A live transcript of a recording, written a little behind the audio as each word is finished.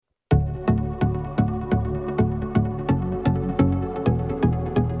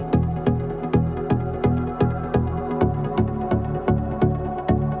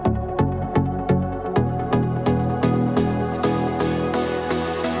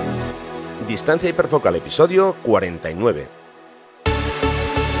Distancia hiperfocal, episodio 49.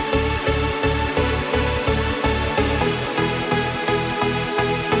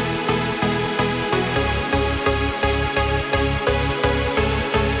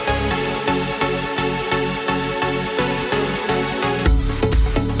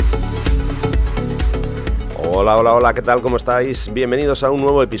 Hola, ¿qué tal? ¿Cómo estáis? Bienvenidos a un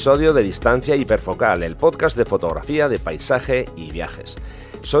nuevo episodio de Distancia hiperfocal, el podcast de fotografía de paisaje y viajes.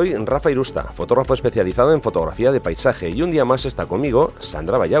 Soy Rafa Irusta, fotógrafo especializado en fotografía de paisaje, y un día más está conmigo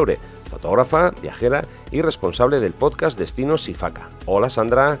Sandra Vallaure, fotógrafa, viajera y responsable del podcast Destinos Sifaca. Hola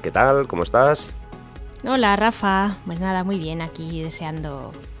Sandra, ¿qué tal? ¿Cómo estás? Hola Rafa, pues nada, muy bien, aquí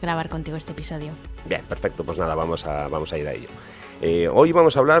deseando grabar contigo este episodio. Bien, perfecto, pues nada, vamos a ir a ello. Hoy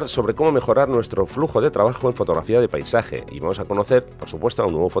vamos a hablar sobre cómo mejorar nuestro flujo de trabajo en fotografía de paisaje y vamos a conocer, por supuesto, a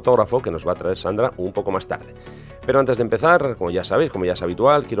un nuevo fotógrafo que nos va a traer Sandra un poco más tarde. Pero antes de empezar, como ya sabéis, como ya es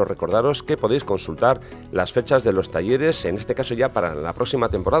habitual, quiero recordaros que podéis consultar las fechas de los talleres, en este caso ya para la próxima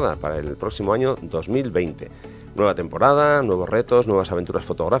temporada, para el próximo año 2020. Nueva temporada, nuevos retos, nuevas aventuras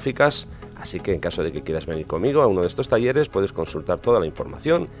fotográficas, así que en caso de que quieras venir conmigo a uno de estos talleres, puedes consultar toda la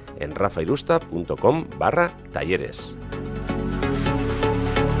información en rafairusta.com/talleres.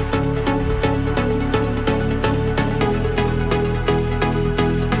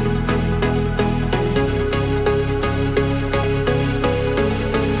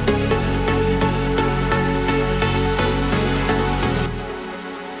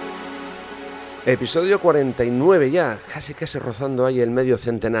 Episodio 49 ya, casi rozando ahí el medio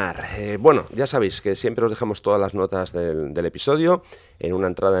centenar. Bueno, ya sabéis que siempre os dejamos todas las notas del episodio en una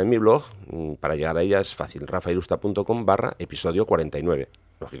entrada en mi blog. Para llegar a ella es fácil, rafairusta.com/episodio 49,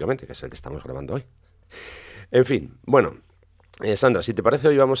 lógicamente, que es el que estamos grabando hoy. En fin, bueno, Sandra, si te parece,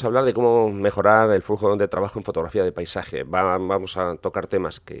 hoy vamos a hablar de cómo mejorar el flujo de trabajo en fotografía de paisaje. Vamos a tocar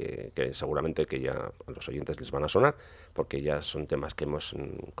temas que seguramente que ya a los oyentes les van a sonar, porque ya son temas que hemos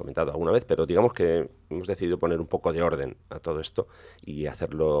comentado alguna vez, pero digamos que hemos decidido poner un poco de orden a todo esto y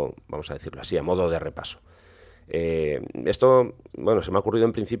hacerlo, vamos a decirlo así, a modo de repaso. Esto, bueno, se me ha ocurrido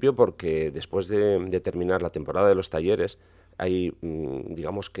en principio porque después de terminar la temporada de los talleres hay,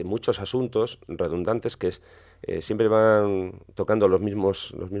 digamos que muchos asuntos redundantes que siempre van tocando los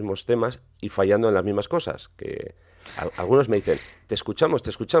mismos temas y fallando en las mismas cosas. Que algunos me dicen, ¿te escuchamos?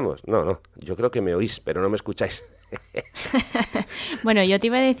 No, yo creo que me oís, pero no me escucháis. Bueno, yo te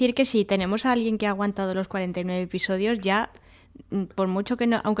iba a decir que si tenemos a alguien que ha aguantado los 49 episodios, ya, por mucho que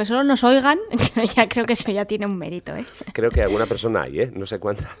no, aunque solo nos oigan, ya creo que eso ya tiene un mérito, ¿eh? Creo que alguna persona hay, no sé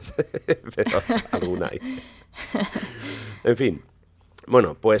cuántas, pero alguna hay. En fin,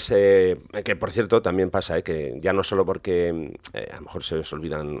 bueno, pues que por cierto también pasa que ya no solo porque a lo mejor se os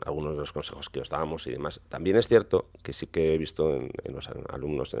olvidan algunos de los consejos que os dábamos y demás, también es cierto que sí que he visto en los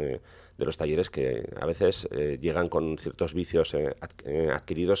alumnos de los talleres que a veces llegan con ciertos vicios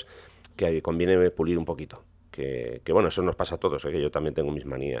adquiridos que conviene pulir un poquito. Que bueno, eso nos pasa a todos, que yo también tengo mis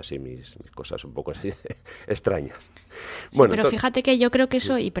manías y mis cosas un poco así extrañas. Bueno, sí, pero fíjate que yo creo que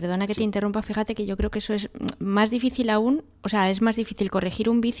eso, y perdona que te interrumpa, fíjate que yo creo que eso es más difícil aún, o sea, es más difícil corregir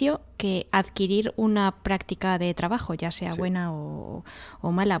un vicio que adquirir una práctica de trabajo, ya sea buena o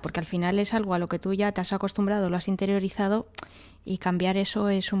mala, porque al final es algo a lo que tú ya te has acostumbrado, lo has interiorizado, y cambiar eso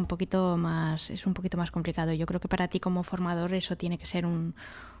es un poquito más complicado. Yo creo que para ti como formador eso tiene que ser un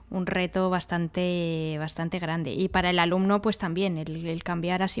reto bastante grande, y para el alumno pues también el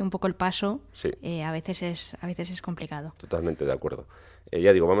cambiar así un poco el paso, sí. a veces es complicado. Totalmente de acuerdo.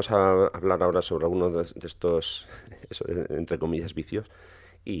 Ya digo, vamos a hablar ahora sobre algunos de estos entre comillas vicios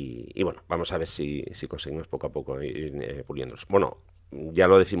y bueno, vamos a ver si conseguimos poco a poco ir puliéndolos. Bueno, ya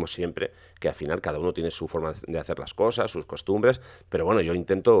lo decimos siempre, que al final cada uno tiene su forma de hacer las cosas, sus costumbres, pero bueno, yo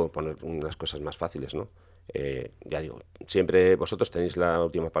intento poner unas cosas más fáciles, ¿no? Ya digo, siempre vosotros tenéis la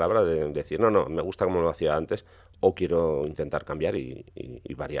última palabra de decir, no, me gusta como lo hacía antes, o quiero intentar cambiar y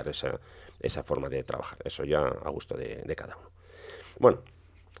variar esa forma de trabajar. Eso ya a gusto de cada uno. Bueno,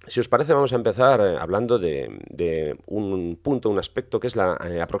 si os parece, vamos a empezar hablando de un punto, un aspecto que es la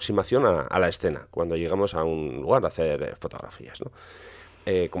aproximación a la escena, cuando llegamos a un lugar a hacer fotografías, ¿no?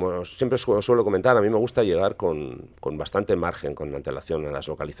 Como siempre os suelo comentar, a mí me gusta llegar con bastante margen, con antelación a las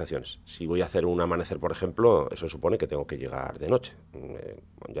localizaciones. Si voy a hacer un amanecer, por ejemplo, eso supone que tengo que llegar de noche.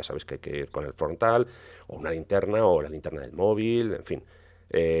 Ya sabéis que hay que ir con el frontal, o una linterna, o la linterna del móvil, en fin.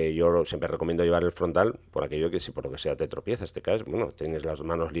 Yo siempre recomiendo llevar el frontal por aquello que si por lo que sea te tropiezas, te caes, bueno, tienes las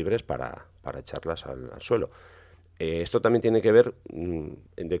manos libres para echarlas al suelo. Esto también tiene que ver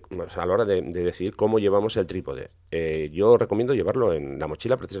a la hora de decidir cómo llevamos el trípode. Yo recomiendo llevarlo en la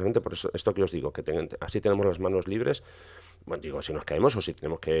mochila precisamente por esto que os digo, que así tenemos las manos libres bueno, digo, si nos caemos o si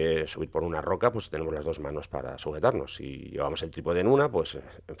tenemos que subir por una roca, pues tenemos las dos manos para sujetarnos. Si llevamos el trípode en una, pues,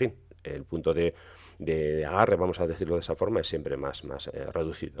 en fin, el punto de agarre, vamos a decirlo de esa forma, es siempre más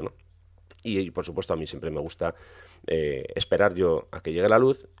reducido, ¿no? Y, por supuesto, a mí siempre me gusta esperar yo a que llegue la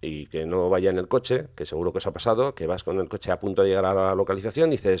luz y que no vaya en el coche, que seguro que os ha pasado, que vas con el coche a punto de llegar a la localización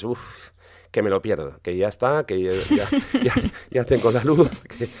y dices, uff, que me lo pierdo, que ya está, que ya tengo la luz,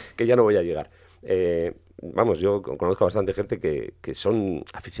 que ya no voy a llegar. Vamos, yo conozco a bastante gente que son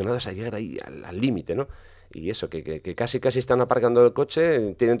aficionados a llegar ahí al límite, ¿no? Y eso, que casi están aparcando el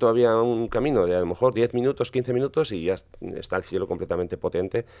coche, tienen todavía un camino de a lo mejor 10 minutos, 15 minutos y ya está el cielo completamente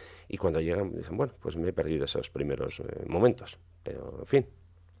potente y cuando llegan dicen, bueno, pues me he perdido esos primeros momentos. Pero, en fin,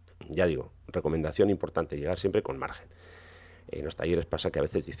 ya digo, recomendación importante, llegar siempre con margen. En los talleres pasa que a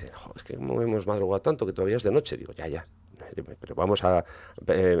veces dicen, es que no hemos madrugado tanto que todavía es de noche. Digo, ya, pero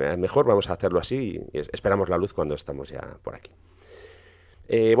mejor vamos a hacerlo así y esperamos la luz cuando estamos ya por aquí.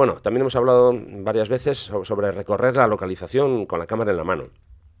 Bueno, también hemos hablado varias veces sobre recorrer la localización con la cámara en la mano.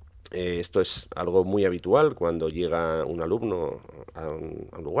 Esto es algo muy habitual cuando llega un alumno a un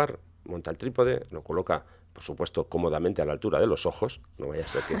lugar, monta el trípode, lo coloca, por supuesto, cómodamente a la altura de los ojos. No vaya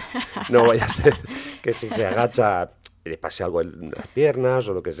a ser que si se agacha le pase algo en las piernas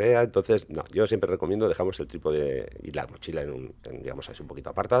o lo que sea. Entonces, no, yo siempre recomiendo dejamos el trípode y la mochila digamos así, un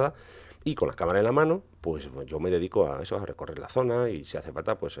poquito apartada y con la cámara en la mano, pues yo me dedico a eso, a recorrer la zona y si hace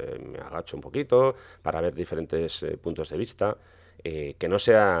falta, pues me agacho un poquito para ver diferentes puntos de vista. Que no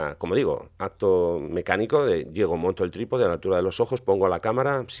sea, como digo, acto mecánico de llego, monto el trípode a la altura de los ojos, pongo la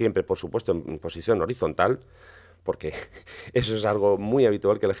cámara, siempre, por supuesto, en posición horizontal, porque eso es algo muy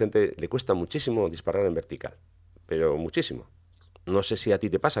habitual que a la gente le cuesta muchísimo disparar en vertical, pero muchísimo. No sé si a ti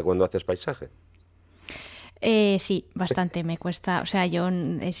te pasa cuando haces paisaje. Sí, bastante me cuesta, o sea, yo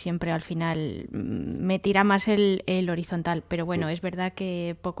siempre al final me tira más el horizontal, pero bueno, es verdad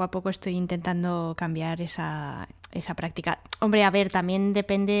que poco a poco estoy intentando cambiar esa práctica. Hombre, a ver, también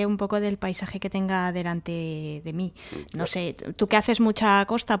depende un poco del paisaje que tenga delante de mí. No sé, tú que haces mucha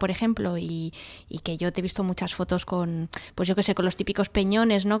costa, por ejemplo, y que yo te he visto muchas fotos con, pues yo qué sé, con los típicos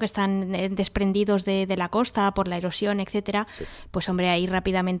peñones, ¿no? Que están desprendidos de la costa por la erosión, etcétera. Sí. Pues hombre, ahí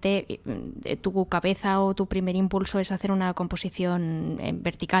rápidamente tu cabeza o tu primer impulso es hacer una composición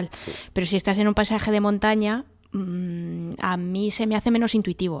vertical. Sí. Pero si estás en un paisaje de montaña, a mí se me hace menos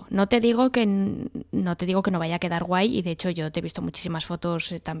intuitivo. No te digo que no vaya a quedar guay, y de hecho yo te he visto muchísimas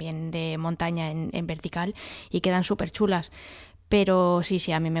fotos también de montaña en vertical y quedan súper chulas. Pero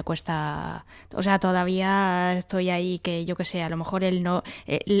sí, a mí me cuesta, o sea, todavía estoy ahí que yo qué sé, a lo mejor el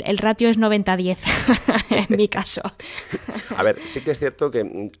ratio es 90-10 en mi caso. A ver, sí que es cierto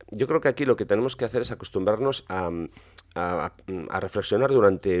que yo creo que aquí lo que tenemos que hacer es acostumbrarnos a reflexionar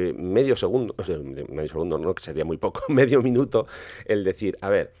durante medio segundo no, que sería muy poco, medio minuto, el decir, a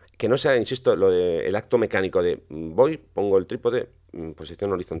ver, que no sea, insisto, el acto mecánico de pongo el trípode en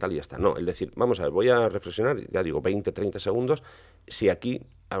posición horizontal y ya está. No, el decir, vamos a ver, voy a reflexionar, ya digo, 20-30 segundos, si aquí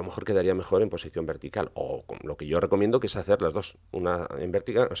a lo mejor quedaría mejor en posición vertical. O lo que yo recomiendo que es hacer las dos, una en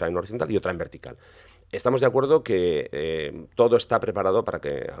vertical, o sea, en horizontal y otra en vertical. Estamos de acuerdo que todo está preparado para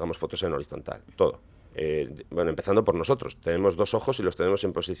que hagamos fotos en horizontal, todo. Bueno, empezando por nosotros. Tenemos dos ojos y los tenemos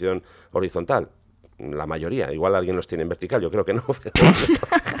en posición horizontal. La mayoría. Igual alguien los tiene en vertical, yo creo que no.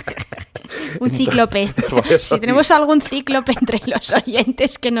 Un cíclope. Si tenemos algún cíclope entre los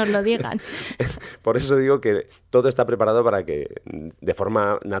oyentes, que nos lo digan. Por eso digo que todo está preparado para que de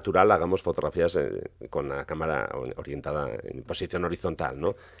forma natural hagamos fotografías con la cámara orientada en posición horizontal,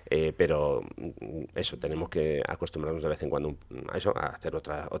 ¿no? Pero eso, tenemos que acostumbrarnos de vez en cuando a eso, a hacer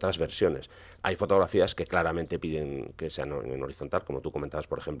otras versiones. Hay fotografías que claramente piden que sean en horizontal, como tú comentabas,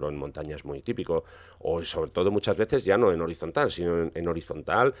 por ejemplo, en montaña es muy típico, o sobre todo muchas veces ya no en horizontal, sino en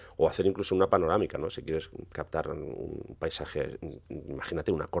horizontal, o hacer incluso una panorámica, ¿no? Si quieres captar un paisaje,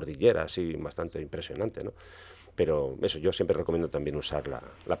 imagínate una cordillera así bastante impresionante, ¿no? Pero eso, yo siempre recomiendo también usar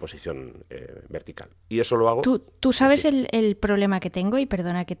la posición vertical. Y eso lo hago... Tú sabes el problema que tengo, y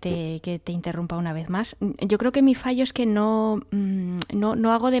perdona que te interrumpa una vez más. Yo creo que mi fallo es que no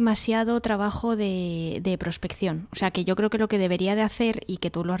hago demasiado trabajo de prospección. O sea, que yo creo que lo que debería de hacer, y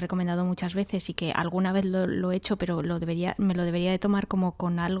que tú lo has recomendado muchas veces y que alguna vez lo he hecho, pero me lo debería de tomar como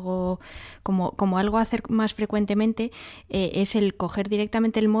con algo, como algo a hacer más frecuentemente, es el coger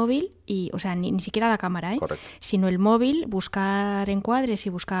directamente el móvil y, o sea, ni siquiera la cámara, Correcto. Sino el móvil, buscar encuadres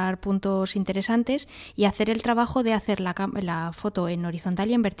y buscar puntos interesantes y hacer el trabajo de hacer la foto en horizontal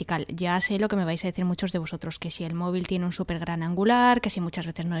y en vertical. Ya sé lo que me vais a decir muchos de vosotros, que si el móvil tiene un súper gran angular, que si muchas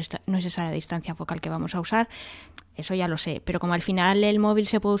veces no es esa distancia focal que vamos a usar. Eso ya lo sé, pero como al final el móvil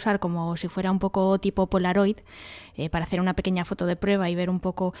se puede usar como si fuera un poco tipo Polaroid, para hacer una pequeña foto de prueba y ver un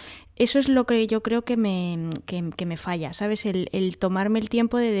poco... Eso es lo que yo creo que me falla, ¿sabes? El tomarme el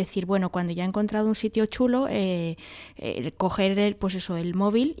tiempo de decir, bueno, cuando ya he encontrado un sitio chulo, coger el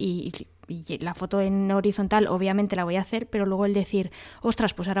móvil y la foto en horizontal obviamente la voy a hacer, pero luego el decir,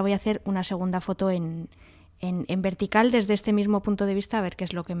 ostras, pues ahora voy a hacer una segunda foto en vertical desde este mismo punto de vista, a ver qué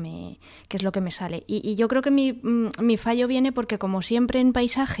es lo que me sale. Y yo creo que mi fallo viene porque, como siempre en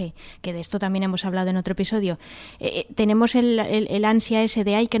paisaje, que de esto también hemos hablado en otro episodio, tenemos el ansia ese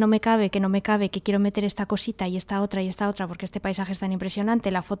de, ay, que no me cabe, que quiero meter esta cosita y esta otra, porque este paisaje es tan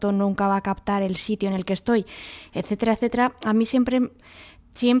impresionante, la foto nunca va a captar el sitio en el que estoy, etcétera, etcétera. A mí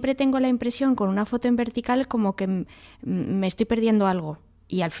siempre tengo la impresión con una foto en vertical como que me estoy perdiendo algo.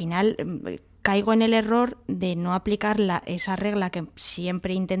 Y al final caigo en el error de no aplicar esa regla que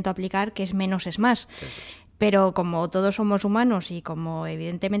siempre intento aplicar, que es menos es más. Pero como todos somos humanos y como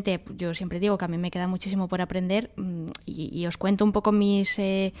evidentemente yo siempre digo que a mí me queda muchísimo por aprender, y os cuento un poco mis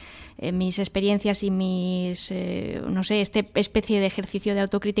experiencias y esta especie de ejercicio de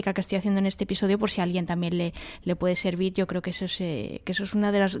autocrítica que estoy haciendo en este episodio, por si a alguien también le puede servir. Yo creo que eso es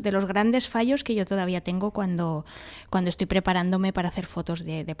uno de los grandes fallos que yo todavía tengo cuando estoy preparándome para hacer fotos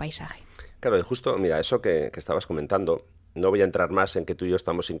de paisaje. Claro, y justo, mira, eso que estabas comentando, no voy a entrar más en que tú y yo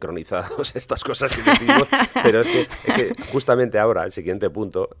estamos sincronizados, estas cosas que decimos, pero es que justamente ahora, el siguiente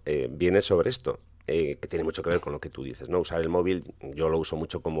punto, viene sobre esto, que tiene mucho que ver con lo que tú dices, ¿no? Usar el móvil, yo lo uso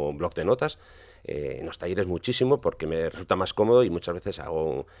mucho como bloc de notas, en los talleres muchísimo, porque me resulta más cómodo, y muchas veces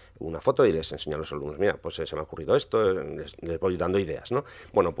hago una foto y les enseño a los alumnos, mira, pues se me ha ocurrido esto, les voy dando ideas, ¿no?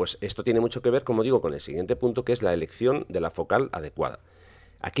 Bueno, pues esto tiene mucho que ver, como digo, con el siguiente punto, que es la elección de la focal adecuada.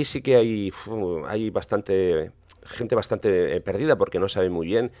 Aquí sí que hay gente bastante perdida porque no sabe muy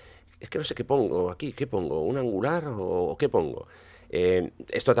bien, es que no sé qué pongo aquí, qué pongo, un angular o qué pongo.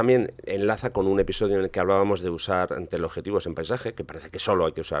 Esto también enlaza con un episodio en el que hablábamos de usar teleobjetivos en paisaje, que parece que solo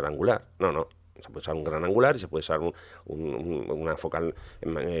hay que usar angular. No, se puede usar un gran angular y se puede usar una focal,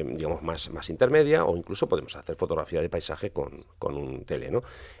 digamos, más intermedia, o incluso podemos hacer fotografía de paisaje con un tele, ¿no?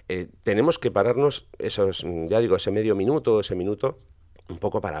 Tenemos que pararnos ese medio minuto, ese minuto, un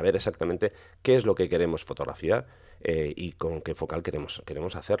poco para ver exactamente qué es lo que queremos fotografiar y con qué focal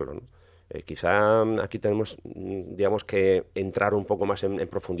queremos hacerlo, ¿no? Quizá aquí tenemos, digamos, que entrar un poco más en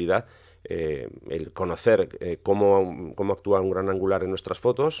profundidad, el conocer cómo actúa un gran angular en nuestras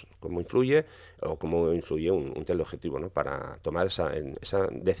fotos, cómo influye, o cómo influye un teleobjetivo, ¿no? Para tomar esa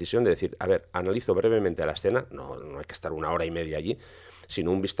decisión de decir, a ver, analizo brevemente la escena, no hay que estar 1 hora y media allí,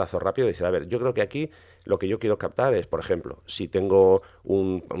 sino un vistazo rápido y decir, a ver, yo creo que aquí lo que yo quiero captar es, por ejemplo, si tengo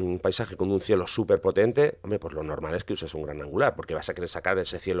un paisaje con un cielo súper potente, hombre, pues lo normal es que uses un gran angular, porque vas a querer sacar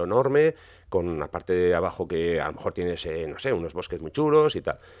ese cielo enorme con una parte de abajo que a lo mejor tienes, no sé, unos bosques muy chulos y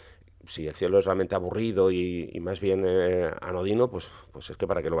tal. Si el cielo es realmente aburrido y más bien anodino, pues es que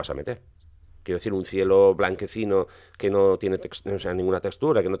 ¿para qué lo vas a meter? Quiero decir, un cielo blanquecino que no tiene ninguna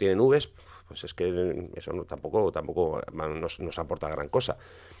textura, que no tiene nubes, pues es que eso tampoco nos aporta gran cosa.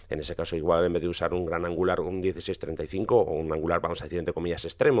 En ese caso, igual, en vez de usar un gran angular, un 16-35, o un angular, vamos a decir, entre comillas,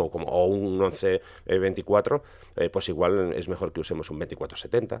 extremo, o un 11-24, pues igual es mejor que usemos un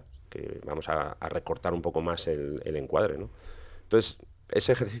 24-70, que vamos a recortar un poco más el encuadre, ¿no? Entonces,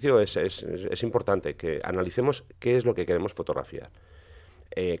 ese ejercicio es importante, que analicemos qué es lo que queremos fotografiar.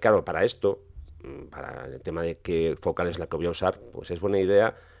 Claro, para esto, para el tema de qué focal es la que voy a usar, pues es buena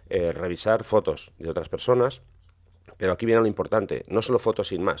idea revisar fotos de otras personas, pero aquí viene lo importante, no solo fotos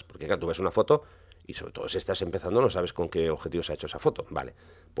sin más, porque claro, tú ves una foto y sobre todo si estás empezando no sabes con qué objetivo se ha hecho esa foto. Vale,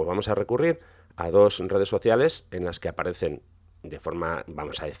 pues vamos a recurrir a 2 redes sociales en las que aparecen de forma,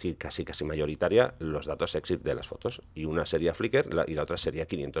 vamos a decir, casi mayoritaria, los datos EXIF de las fotos, y una sería Flickr y la otra sería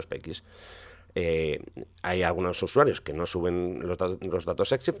 500px. Hay algunos usuarios que no suben los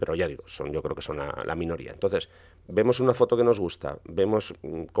datos EXIF, pero ya digo, yo creo que son la minoría. Entonces, vemos una foto que nos gusta, vemos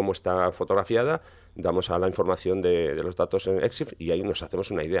cómo está fotografiada, damos a la información de los datos en EXIF y ahí nos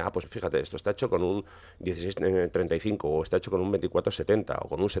hacemos una idea. Pues fíjate, esto está hecho con un 16-35 o está hecho con un 24-70 o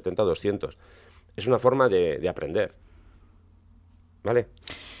con un 70-200. Es una forma de aprender. ¿Vale?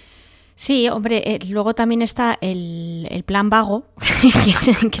 Sí, hombre, luego también está el plan vago, que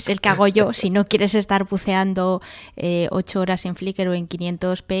es el que hago yo. Si no quieres estar buceando 8 horas en Flickr o en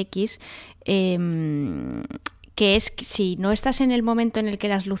 500px, que es si no estás en el momento en el que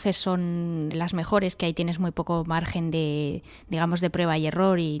las luces son las mejores, que ahí tienes muy poco margen de, digamos, de prueba y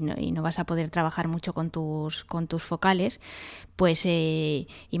error y no vas a poder trabajar mucho con tus focales, pues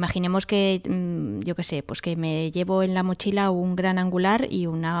imaginemos que, yo qué sé, pues que me llevo en la mochila un gran angular y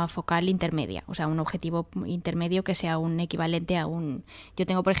una focal intermedia, o sea, un objetivo intermedio que sea un equivalente a un... Yo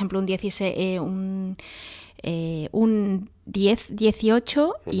tengo, por ejemplo, un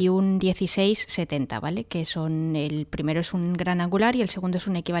 10-18 y un 16-70, ¿vale? Que son, el primero es un gran angular y el segundo es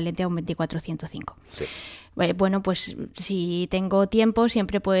un equivalente a un 24-105. Sí. Bueno, pues si tengo tiempo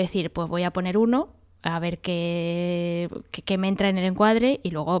siempre puedo decir, pues voy a poner uno, a ver qué me entra en el encuadre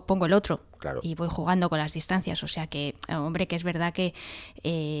y luego pongo el otro. Claro. Y voy jugando con las distancias. O sea que, hombre, que es verdad que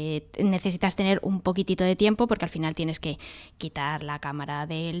necesitas tener un poquitito de tiempo porque al final tienes que quitar la cámara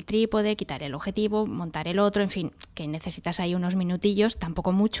del trípode, quitar el objetivo, montar el otro, en fin, que necesitas ahí unos minutillos,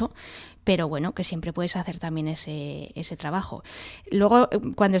 tampoco mucho, pero bueno, que siempre puedes hacer también ese trabajo. Luego,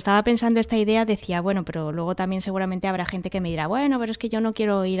 cuando estaba pensando esta idea, decía, bueno, pero luego también seguramente habrá gente que me dirá, bueno, pero es que yo no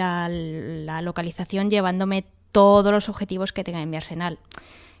quiero ir a la localización llevándome todos los objetivos que tenga en mi arsenal.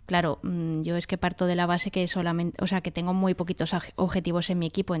 Claro, yo es que parto de la base que solamente, o sea, que tengo muy poquitos objetivos en mi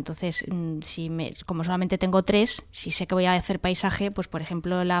equipo, entonces como solamente tengo 3, si sé que voy a hacer paisaje, pues por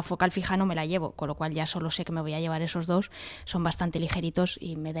ejemplo la focal fija no me la llevo, con lo cual ya solo sé que me voy a llevar esos 2, son bastante ligeritos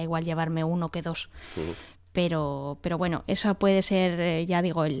y me da igual llevarme 1 que 2. Uh-huh. Pero bueno, eso puede ser, ya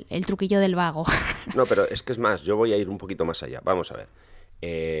digo, el truquillo del vago. No, pero es que es más, yo voy a ir un poquito más allá. Vamos a ver.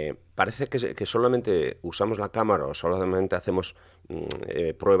 Parece que solamente usamos la cámara o solamente hacemos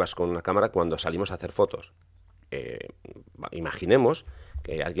pruebas con la cámara cuando salimos a hacer fotos. Imaginemos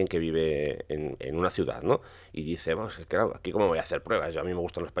que alguien que vive en una ciudad, ¿no? Y dice, vamos, claro, aquí cómo voy a hacer pruebas, a mí me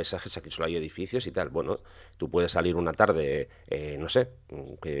gustan los paisajes, aquí solo hay edificios y tal. Bueno, tú puedes salir una tarde, no sé,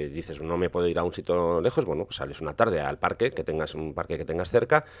 que dices, no me puedo ir a un sitio lejos, bueno, pues sales una tarde al parque, un parque que tengas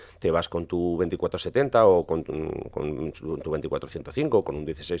cerca, te vas con tu 24-70 o con tu 24-105 o con un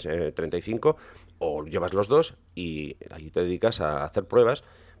 16-35 o llevas los dos y allí te dedicas a hacer pruebas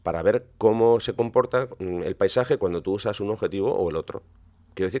para ver cómo se comporta el paisaje cuando tú usas un objetivo o el otro.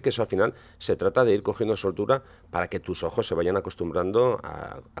 Quiero decir que eso al final se trata de ir cogiendo soltura para que tus ojos se vayan acostumbrando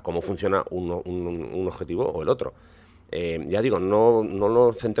a cómo funciona un objetivo o el otro. Ya digo, no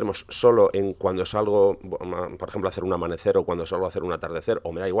nos centremos solo en cuando salgo, por ejemplo, a hacer un amanecer o cuando salgo a hacer un atardecer,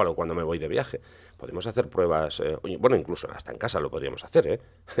 o me da igual, o cuando me voy de viaje. Podemos hacer pruebas, bueno, incluso hasta en casa lo podríamos hacer,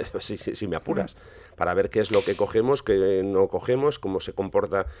 si me apuras, para ver qué es lo que cogemos, qué no cogemos, cómo se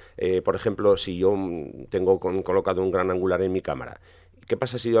comporta, por ejemplo, si yo tengo colocado un gran angular en mi cámara. ¿Qué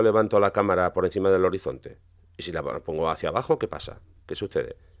pasa si yo levanto la cámara por encima del horizonte? Y si la pongo hacia abajo, ¿qué pasa? ¿Qué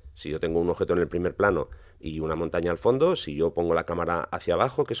sucede? Si yo tengo un objeto en el primer plano y una montaña al fondo, si yo pongo la cámara hacia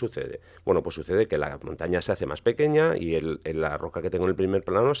abajo, ¿qué sucede? Bueno, pues sucede que la montaña se hace más pequeña y la roca que tengo en el primer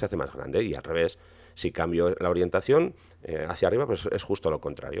plano se hace más grande. Y al revés, si cambio la orientación hacia arriba, pues es justo lo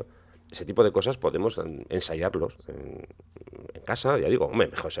contrario. Ese tipo de cosas podemos ensayarlos en casa, ya digo, hombre,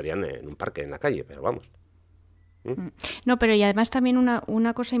 mejor serían en un parque, en la calle, pero vamos. No, pero y además también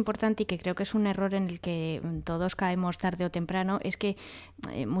una cosa importante y que creo que es un error en el que todos caemos tarde o temprano es que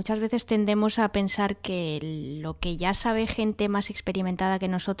muchas veces tendemos a pensar que lo que ya sabe gente más experimentada que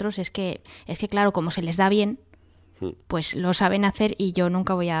nosotros es que claro, como se les da bien, pues lo saben hacer y yo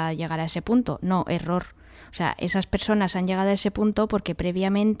nunca voy a llegar a ese punto. No, error. O sea, esas personas han llegado a ese punto porque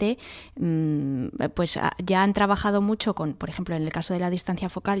previamente pues ya han trabajado mucho con, por ejemplo, en el caso de la distancia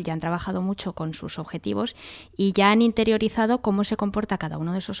focal, ya han trabajado mucho con sus objetivos y ya han interiorizado cómo se comporta cada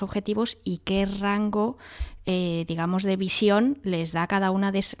uno de esos objetivos y qué rango, digamos, de visión les da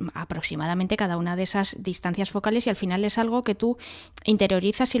aproximadamente cada una de esas distancias focales, y al final es algo que tú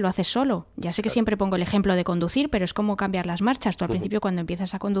interiorizas y lo haces solo. Ya sé que siempre pongo el ejemplo de conducir, pero es como cambiar las marchas. Tú al principio, cuando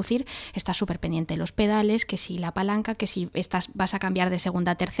empiezas a conducir, estás súper pendiente de los pedales, que si la palanca, que si vas a cambiar de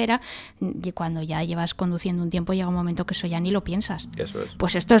segunda a tercera, y cuando ya llevas conduciendo un tiempo llega un momento que eso ya ni lo piensas. Eso es.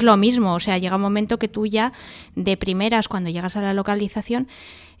 Pues esto es lo mismo, o sea, llega un momento que tú ya de primeras, cuando llegas a la localización,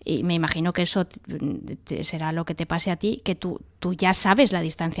 y me imagino que eso será lo que te pase a ti, que tú ya sabes la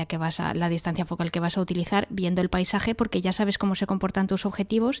distancia focal que vas a utilizar viendo el paisaje, porque ya sabes cómo se comportan tus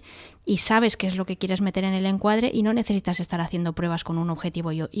objetivos y sabes qué es lo que quieres meter en el encuadre y no necesitas estar haciendo pruebas con un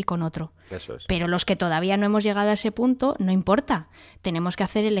objetivo y con otro. Eso es. Pero los que todavía no hemos llegado a ese punto, no importa. Tenemos que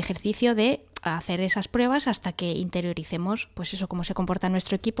hacer el ejercicio de a hacer esas pruebas hasta que interioricemos, pues eso, cómo se comporta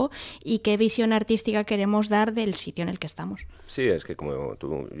nuestro equipo y qué visión artística queremos dar del sitio en el que estamos. Sí, es que como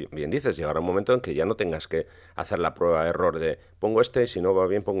tú bien dices, llegará un momento en que ya no tengas que hacer la prueba de error de pongo este y si no va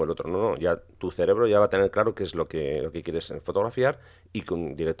bien pongo el otro. No, ya tu cerebro ya va a tener claro qué es lo que quieres fotografiar y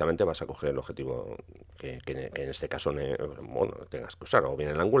directamente vas a coger el objetivo que en este caso tengas que usar, o bien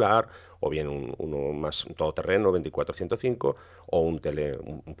el angular, o bien uno más todoterreno, 24-105, o un tele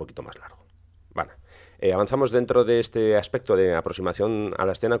un poquito más largo. Vale. Avanzamos dentro de este aspecto de aproximación a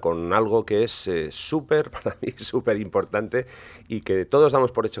la escena con algo que es para mí súper importante y que todos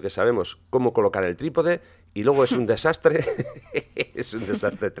damos por hecho que sabemos cómo colocar el trípode y luego es un desastre, es un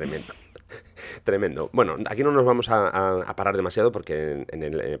desastre tremendo. Tremendo. Bueno, aquí no nos vamos a parar demasiado porque en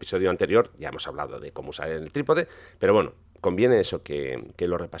el episodio anterior ya hemos hablado de cómo usar el trípode, pero bueno, conviene eso, que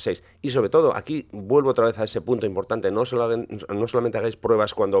lo repaséis. Y sobre todo, aquí vuelvo otra vez a ese punto importante, no solamente hagáis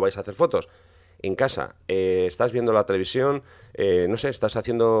pruebas cuando vais a hacer fotos. En casa, estás viendo la televisión, no sé, estás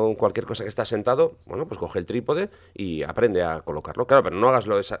haciendo cualquier cosa que estás sentado, bueno, pues coge el trípode y aprende a colocarlo. Claro, pero no hagas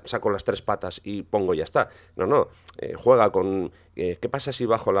lo de saco las 3 patas y pongo y ya está. No, juega con qué pasa si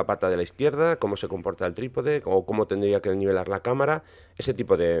bajo la pata de la izquierda, cómo se comporta el trípode, o cómo tendría que nivelar la cámara, ese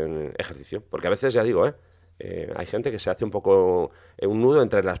tipo de ejercicio. Porque a veces, ya digo, hay gente que se hace un poco un nudo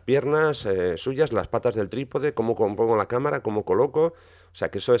entre las piernas suyas, las patas del trípode, cómo pongo la cámara, cómo coloco, o sea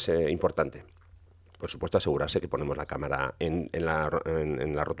que eso es importante. Por supuesto, asegurarse que ponemos la cámara en la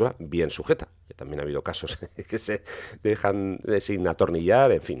rótula bien sujeta. Que también ha habido casos que se dejan sin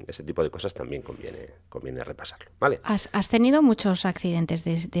atornillar, en fin, ese tipo de cosas también conviene repasarlo, ¿vale? ¿Has tenido muchos accidentes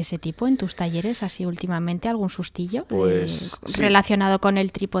de ese tipo en tus talleres, así últimamente? ¿Algún sustillo Pues, relacionado con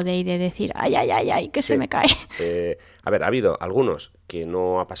el trípode y de decir, ay, que se me cae? A ver, ha habido algunos que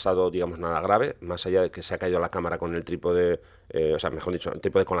no ha pasado, digamos, nada grave, más allá de que se ha caído la cámara con el trípode, mejor dicho, el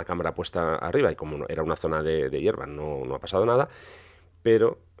trípode con la cámara puesta arriba, y como era una zona de hierba, no ha pasado nada,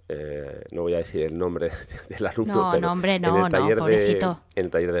 pero no voy a decir el nombre del alumno, pero pobrecito. En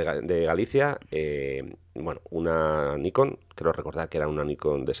el taller de Galicia, una Nikon, creo recordar que era una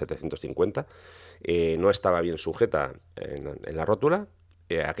Nikon de 750, no estaba bien sujeta en la rótula.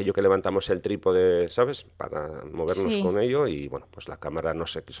 Aquello que levantamos el trípode, ¿sabes?, para movernos con ello, y bueno, pues la cámara no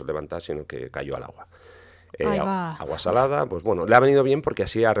se quiso levantar, sino que cayó al agua. Agua salada, pues bueno, le ha venido bien porque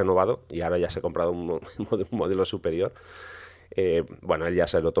así ha renovado y ahora ya se ha comprado un modelo superior. Bueno, él ya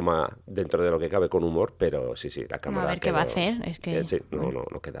se lo toma dentro de lo que cabe con humor, pero sí, la cámara... A ver qué va a hacer, es que... Sí,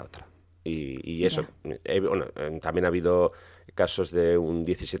 no queda otra. Y eso, también ha habido casos de un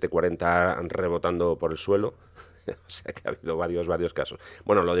 1740 rebotando por el suelo. O sea que ha habido varios casos.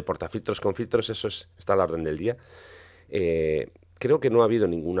 Bueno, lo de portafiltros con filtros, eso está a la orden del día. Creo que no ha habido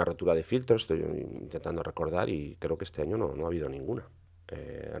ninguna rotura de filtros, estoy intentando recordar, y creo que este año no ha habido ninguna.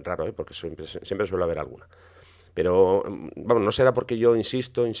 Raro, porque siempre suele haber alguna. Pero, vamos, no será porque yo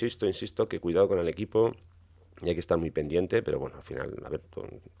insisto, que cuidado con el equipo y hay que estar muy pendiente, pero bueno, al final, a ver,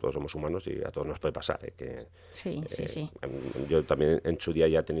 todos somos humanos y a todos nos puede pasar. Sí. Yo también en su día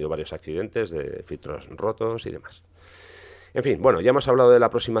ya he tenido varios accidentes de filtros rotos y demás. En fin, bueno, ya hemos hablado de la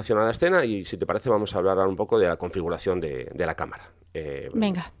aproximación a la escena y si te parece vamos a hablar ahora un poco de la configuración de la cámara.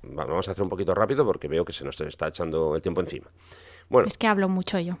 Venga. Vamos a hacer un poquito rápido porque veo que se nos está echando el tiempo encima. Bueno, es que hablo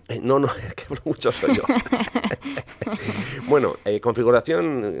mucho yo. No, es que hablo mucho soy yo. Bueno,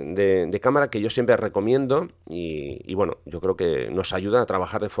 configuración de cámara que yo siempre recomiendo y bueno, yo creo que nos ayuda a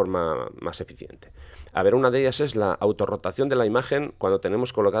trabajar de forma más eficiente. A ver, una de ellas es la autorrotación de la imagen cuando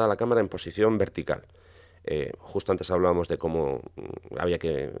tenemos colocada la cámara en posición vertical. Justo antes hablábamos de cómo había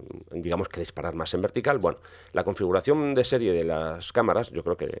que, digamos, que disparar más en vertical. Bueno, la configuración de serie de las cámaras, yo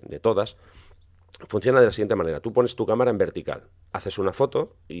creo que de todas, funciona de la siguiente manera. Tú pones tu cámara en vertical, haces una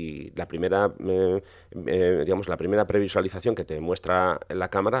foto y la primera previsualización que te muestra la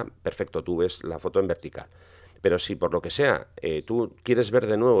cámara, perfecto, tú ves la foto en vertical. Pero si por lo que sea tú quieres ver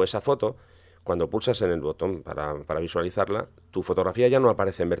de nuevo esa foto, cuando pulsas en el botón para visualizarla, tu fotografía ya no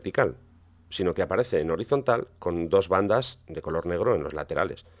aparece en vertical, sino que aparece en horizontal con 2 bandas de color negro en los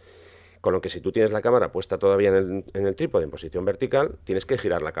laterales. Con lo que si tú tienes la cámara puesta todavía en el trípode en posición vertical, tienes que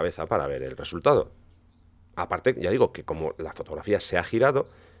girar la cabeza para ver el resultado. Aparte, ya digo que como la fotografía se ha girado,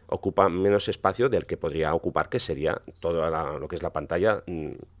 ocupa menos espacio del que podría ocupar, que sería todo lo que es la pantalla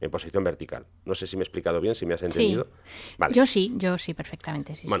en posición vertical. No sé si me he explicado bien, si me has entendido. Sí. Vale. Yo sí,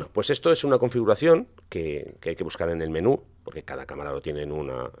 perfectamente. Sí, bueno, pues esto es una configuración que hay que buscar en el menú, porque cada cámara lo tiene en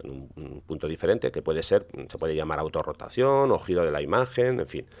un punto diferente, que se puede llamar autorrotación o giro de la imagen, en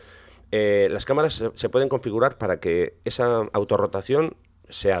fin. Las cámaras se pueden configurar para que esa autorrotación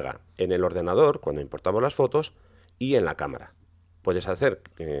se haga en el ordenador cuando importamos las fotos y en la cámara. puedes hacer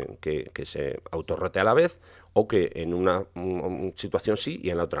que se autorrote a la vez o que en una situación sí y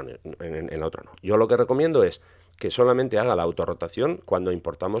en la otra no. Yo lo que recomiendo es que solamente haga la autorrotación cuando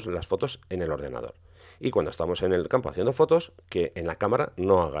importamos las fotos en el ordenador. Y cuando estamos en el campo haciendo fotos, que en la cámara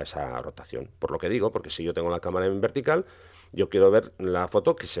no haga esa rotación. Por lo que digo, porque si yo tengo la cámara en vertical, yo quiero ver la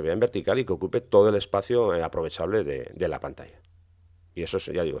foto que se vea en vertical y que ocupe todo el espacio aprovechable de la pantalla. Y eso,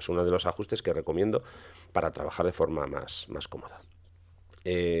 ya digo, es uno de los ajustes que recomiendo para trabajar de forma más cómoda.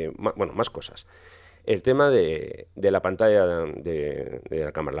 Más cosas. El tema de la pantalla de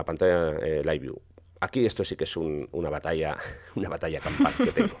la cámara, la pantalla Live View. Aquí esto sí que es una batalla campal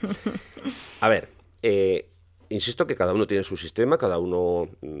que tengo. A ver, insisto que cada uno tiene su sistema, cada uno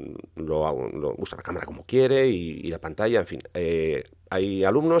lo usa la cámara como quiere y la pantalla, en fin. Hay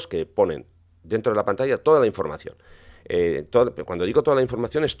alumnos que ponen dentro de la pantalla toda la información. Cuando digo toda la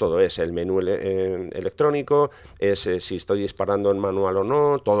información es todo, es el menú electrónico, es si estoy disparando en manual o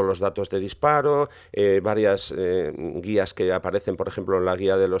no, todos los datos de disparo, varias guías que aparecen, por ejemplo, en la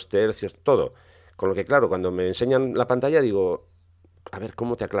guía de los tercios, todo. Con lo que, claro, cuando me enseñan la pantalla digo, a ver,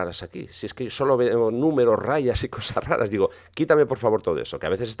 ¿cómo te aclaras aquí? Si es que solo veo números, rayas y cosas raras, digo, quítame por favor todo eso, que a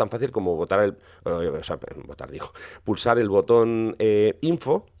veces es tan fácil como pulsar el botón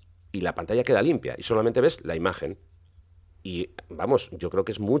info y la pantalla queda limpia y solamente ves la imagen. Y vamos, yo creo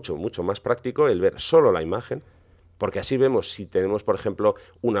que es mucho más práctico el ver solo la imagen, porque así vemos si tenemos, por ejemplo,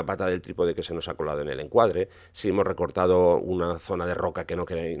 una pata del trípode que se nos ha colado en el encuadre, si hemos recortado una zona de roca que no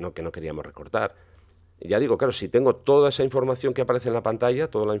queríamos recortar. Ya digo, claro, si tengo toda esa información que aparece en la pantalla,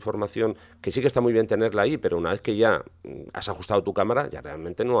 toda la información, que sí que está muy bien tenerla ahí, pero una vez que ya has ajustado tu cámara, ya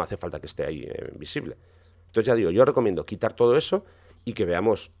realmente no hace falta que esté ahí visible. Entonces ya digo, yo recomiendo quitar todo eso y que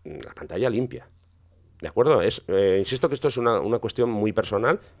veamos la pantalla limpia. ¿De acuerdo? Insisto que esto es una cuestión muy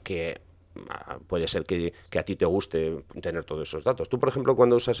personal que puede ser que a ti te guste tener todos esos datos. Tú, por ejemplo,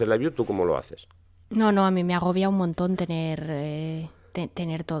 cuando usas el Live View, ¿tú cómo lo haces? No, a mí me agobia un montón tener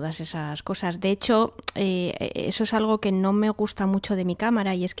todas esas cosas. De hecho, eso es algo que no me gusta mucho de mi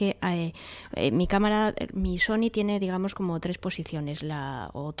cámara, y es que mi cámara, mi Sony tiene, digamos, como 3 posiciones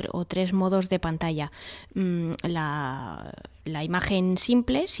o 3 modos de pantalla. La imagen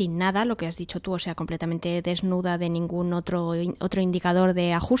simple, sin nada, lo que has dicho tú, o sea, completamente desnuda de ningún otro indicador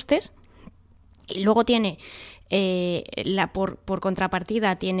de ajustes. Y luego tiene, por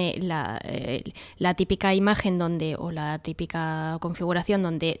contrapartida, tiene la típica imagen o la típica configuración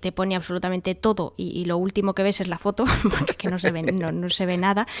donde te pone absolutamente todo y lo último que ves es la foto, porque que no se ve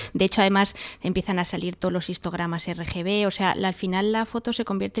nada. De hecho, además, empiezan a salir todos los histogramas RGB, o sea, al final la foto se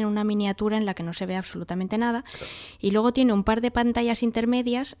convierte en una miniatura en la que no se ve absolutamente nada. Y luego tiene un par de pantallas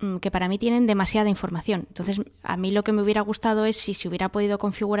intermedias que para mí tienen demasiada información. Entonces, a mí lo que me hubiera gustado es si se hubiera podido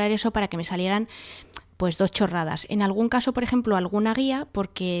configurar eso para que me salieran pues 2 chorradas. En algún caso, por ejemplo, alguna guía,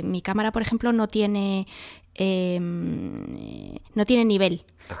 porque mi cámara, por ejemplo, no tiene nivel.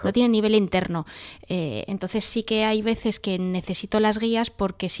 Ajá. No tiene nivel interno. Entonces sí que hay veces que necesito las guías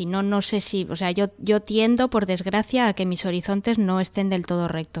porque si no, no sé si... O sea, yo tiendo, por desgracia, a que mis horizontes no estén del todo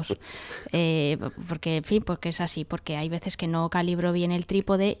rectos. Porque, en fin, porque es así. Porque hay veces que no calibro bien el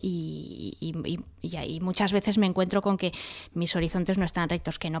trípode y muchas veces me encuentro con que mis horizontes no están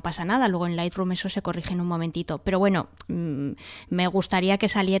rectos, que no pasa nada. Luego en Lightroom eso se corrige en un momentito. Pero bueno, me gustaría que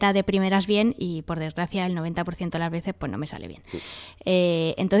saliera de primeras bien y, por desgracia, el 90% de las veces pues no me sale bien.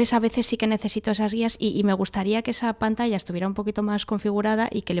 Entonces a veces sí que necesito esas guías y me gustaría que esa pantalla estuviera un poquito más configurada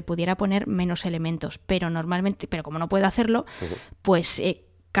y que le pudiera poner menos elementos, pero como no puedo hacerlo, pues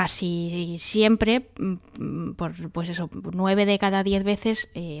casi siempre, pues eso, 9 de cada 10 veces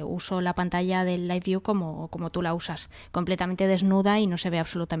uso la pantalla del Live View como tú la usas, completamente desnuda y no se ve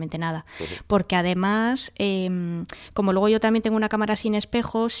absolutamente nada. Porque además, como luego yo también tengo una cámara sin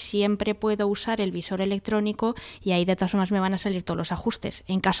espejo, siempre puedo usar el visor electrónico y ahí de todas formas me van a salir todos los ajustes.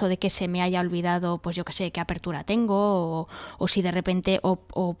 En caso de que se me haya olvidado, pues yo qué sé, qué apertura tengo o si de repente,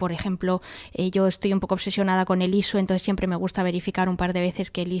 o por ejemplo, yo estoy un poco obsesionada con el ISO, entonces siempre me gusta verificar un par de veces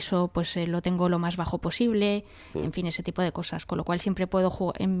que el ISO pues lo tengo lo más bajo posible, en fin, ese tipo de cosas, con lo cual siempre puedo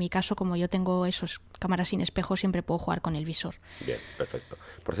jugar, en mi caso, como yo tengo esos cámaras sin espejo, siempre puedo jugar con el visor. Bien, perfecto.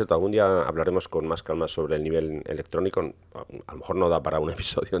 Por cierto, algún día hablaremos con más calma sobre el nivel electrónico, a lo mejor no da para un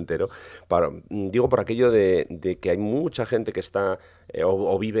episodio entero, digo por aquello de que hay mucha gente que está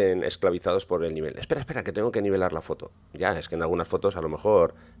o viven esclavizados por el nivel. Espera, que tengo que nivelar la foto. Ya, es que en algunas fotos a lo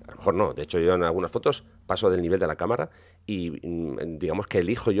mejor no, de hecho yo en algunas fotos paso del nivel de la cámara y digamos que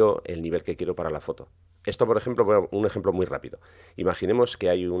elijo yo el nivel que quiero para la foto. Esto, por ejemplo, un ejemplo muy rápido. Imaginemos que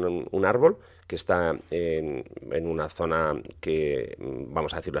hay un árbol que está en una zona que,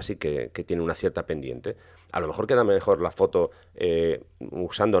 vamos a decirlo así, que tiene una cierta pendiente. A lo mejor queda mejor la foto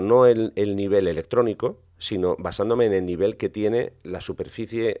usando no el nivel electrónico, sino basándome en el nivel que tiene la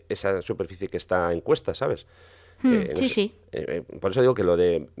superficie, esa superficie que está en cuesta, ¿sabes? Sí, sí. Por eso digo que lo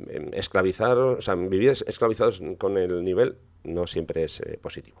de esclavizar, o sea, vivir esclavizados con el nivel no siempre es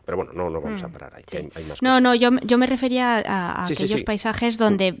positivo. Pero bueno, no nos vamos a parar ahí, Sí. que hay más No, cosas. no, yo me refería a Sí, sí, aquellos sí. paisajes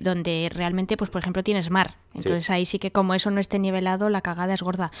donde realmente, pues por ejemplo, tienes mar. Entonces ahí sí que como eso no esté nivelado, la cagada es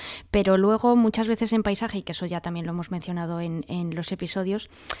gorda. Pero luego muchas veces en paisaje, y que eso ya también lo hemos mencionado en los episodios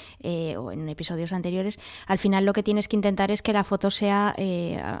o en episodios anteriores, al final lo que tienes que intentar es que la foto sea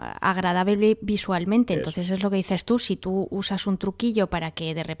agradable visualmente. Entonces es lo que dices tú, si tú usas un truquillo para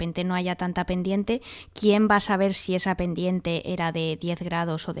que de repente no haya tanta pendiente, ¿quién va a saber si esa pendiente era de 10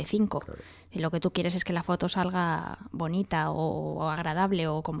 grados o de 5? Claro. Y lo que tú quieres es que la foto salga bonita o agradable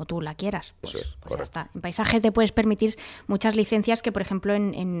o como tú la quieras. Pues ya está. En paisaje te puedes permitir muchas licencias que, por ejemplo,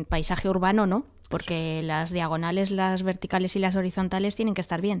 en paisaje urbano no, porque las diagonales, las verticales y las horizontales tienen que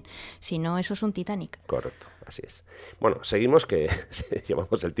estar bien. Si no, eso es un Titanic. Correcto, así es. Bueno, seguimos, que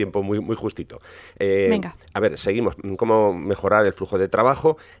llevamos el tiempo muy, muy justito. Venga. A ver, seguimos. ¿Cómo mejorar el flujo de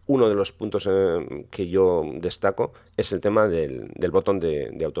trabajo? Uno de los puntos que yo destaco es el tema del botón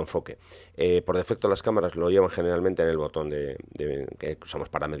de autoenfoque. Por defecto las cámaras lo llevan generalmente en el botón que usamos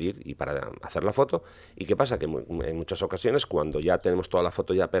para medir y para hacer la foto. ¿Y qué pasa? Que en muchas ocasiones, cuando ya tenemos toda la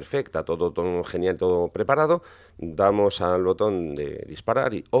foto ya perfecta, todo genial, todo preparado, damos al botón de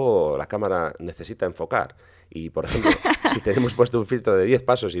disparar y la cámara necesita enfocar. Y, por ejemplo, si tenemos puesto un filtro de 10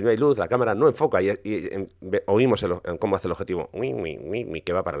 pasos y no hay luz, la cámara no enfoca y oímos cómo hace el objetivo,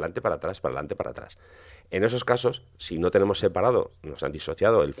 que va para adelante, para atrás, para adelante, para atrás. En esos casos, si no tenemos separado, nos han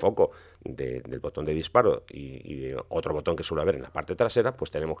disociado el foco del botón de disparo y otro botón que suele haber en la parte trasera,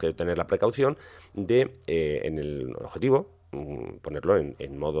 pues tenemos que tener la precaución de, en el objetivo, ponerlo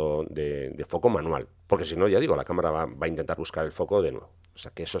en modo de foco manual. Porque si no, ya digo, la cámara va a intentar buscar el foco de nuevo. O sea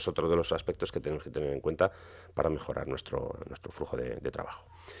que eso es otro de los aspectos que tenemos que tener en cuenta para mejorar nuestro flujo de trabajo.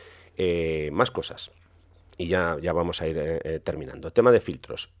 Más cosas. Y ya vamos a ir terminando. Tema de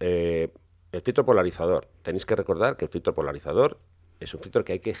filtros. El filtro polarizador. Tenéis que recordar que el filtro polarizador es un filtro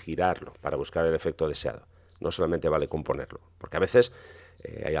que hay que girarlo para buscar el efecto deseado. No solamente vale con ponerlo. Porque a veces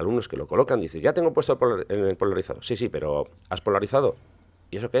hay alumnos que lo colocan y dicen, ya tengo puesto el polarizador. Sí, pero ¿has polarizado?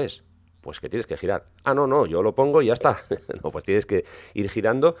 ¿Y eso qué es? Pues que tienes que girar. Ah, no, yo lo pongo y ya está. No, pues tienes que ir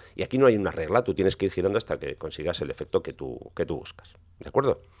girando y aquí no hay una regla, tú tienes que ir girando hasta que consigas el efecto que tú buscas. ¿De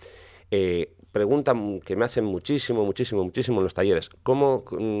acuerdo? Pregunta que me hacen muchísimo en los talleres. ¿Cómo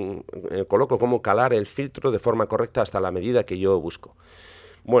cómo calar el filtro de forma correcta hasta la medida que yo busco?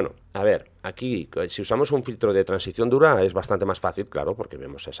 Bueno, a ver, aquí si usamos un filtro de transición dura es bastante más fácil, claro, porque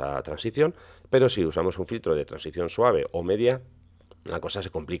vemos esa transición, pero si usamos un filtro de transición suave o media, la cosa se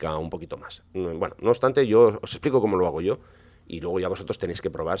complica un poquito más. Bueno, no obstante, yo os explico cómo lo hago yo y luego ya vosotros tenéis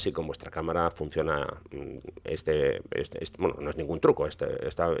que probar si con vuestra cámara funciona bueno, no es ningún truco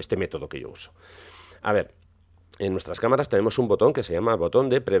este método que yo uso. A ver, en nuestras cámaras tenemos un botón que se llama botón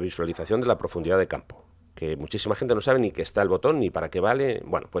de previsualización de la profundidad de campo, que muchísima gente no sabe ni que está el botón ni para qué vale.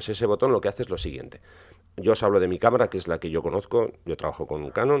 Bueno, pues ese botón lo que hace es lo siguiente. Yo os hablo de mi cámara, que es la que yo conozco. Yo trabajo con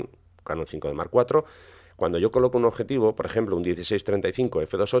un Canon 5D Mark IV. Cuando yo coloco un objetivo, por ejemplo, un 16-35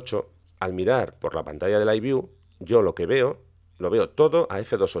 f2.8, al mirar por la pantalla del iView, yo lo veo todo a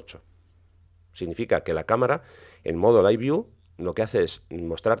f2.8. Significa que la cámara, en modo Live View, lo que hace es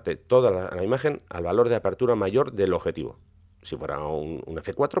mostrarte toda la imagen al valor de apertura mayor del objetivo. Si fuera un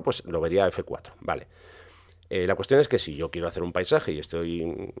f4, pues lo vería a f4. Vale. La cuestión es que si yo quiero hacer un paisaje y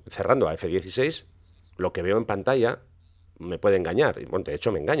estoy cerrando a f16, lo que veo en pantalla me puede engañar. Bueno, de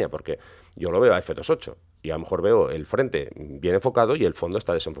hecho me engaña porque yo lo veo a f2.8 y a lo mejor veo el frente bien enfocado y el fondo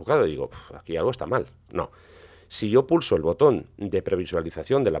está desenfocado y digo, aquí algo está mal. No. Si yo pulso el botón de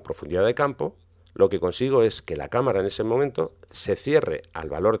previsualización de la profundidad de campo, lo que consigo es que la cámara en ese momento se cierre al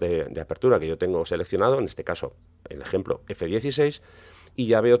valor de apertura que yo tengo seleccionado, en este caso el ejemplo f16, y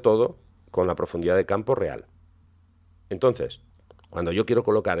ya veo todo con la profundidad de campo real. Entonces, cuando yo quiero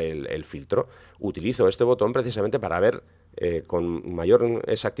colocar el filtro, utilizo este botón precisamente para ver con mayor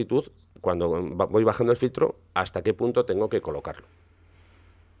exactitud, cuando voy bajando el filtro, hasta qué punto tengo que colocarlo.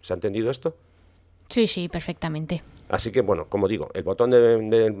 ¿Se ha entendido esto? Sí, perfectamente. Así que, bueno, como digo, el botón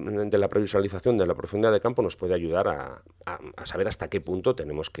de la previsualización de la profundidad de campo nos puede ayudar a saber hasta qué punto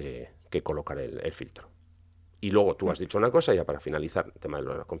tenemos que colocar el filtro. Y luego tú has dicho una cosa, ya para finalizar, el tema de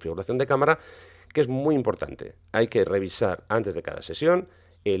la configuración de cámara, que es muy importante. Hay que revisar antes de cada sesión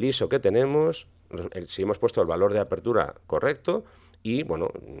el ISO que tenemos, si hemos puesto el valor de apertura correcto y, bueno,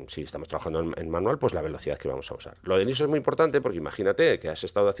 si estamos trabajando en manual, pues la velocidad que vamos a usar. Lo del ISO es muy importante porque imagínate que has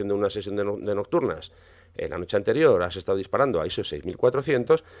estado haciendo una sesión de nocturnas la noche anterior, has estado disparando a ISO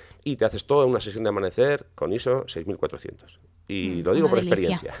 6400 y te haces toda una sesión de amanecer con ISO 6400. Y lo digo por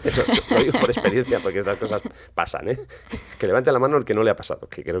experiencia. Eso, lo digo por experiencia porque estas cosas pasan, ¿eh? Que levante la mano el que no le ha pasado,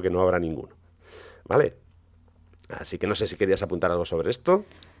 que creo que no habrá ninguno. ¿Vale? Así que no sé si querías apuntar algo sobre esto.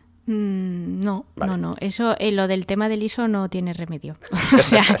 No, vale. no. Eso, lo del tema del ISO no tiene remedio. O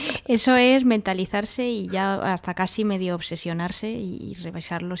sea, eso es mentalizarse y ya hasta casi medio obsesionarse y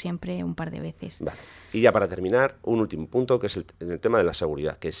revisarlo siempre un par de veces. Vale. Y ya para terminar, un último punto que es el tema de la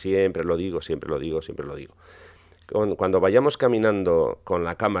seguridad, que siempre lo digo. Cuando vayamos caminando con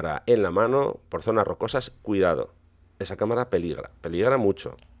la cámara en la mano por zonas rocosas, cuidado. Esa cámara peligra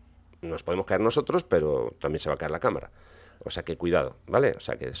mucho. Nos podemos caer nosotros, pero también se va a caer la cámara. O sea que cuidado, ¿vale? O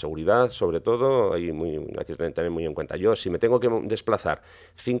sea que seguridad, sobre todo, hay que tener muy en cuenta. Yo, si me tengo que desplazar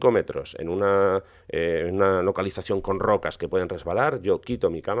 5 metros en una localización con rocas que pueden resbalar, yo quito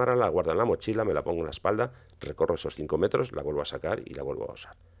mi cámara, la guardo en la mochila, me la pongo en la espalda, recorro esos 5 metros, la vuelvo a sacar y la vuelvo a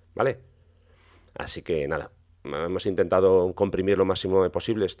usar, ¿vale? Así que nada, hemos intentado comprimir lo máximo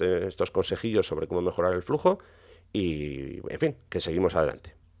posible estos consejillos sobre cómo mejorar el flujo y, en fin, que seguimos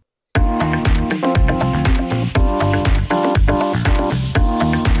adelante.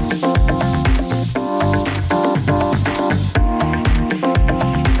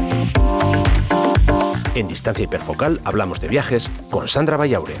 En Distancia Hiperfocal hablamos de viajes con Sandra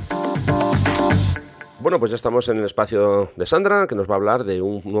Vallaure. Bueno, pues ya estamos en el espacio de Sandra, que nos va a hablar de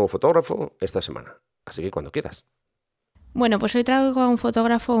un nuevo fotógrafo esta semana. Así que cuando quieras. Bueno, pues hoy traigo a un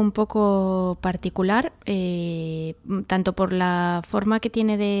fotógrafo un poco particular, tanto por la forma que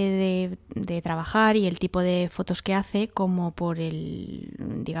tiene de trabajar y el tipo de fotos que hace, como por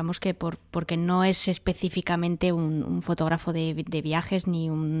porque no es específicamente un fotógrafo de viajes ni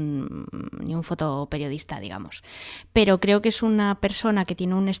un fotoperiodista, digamos. Pero creo que es una persona que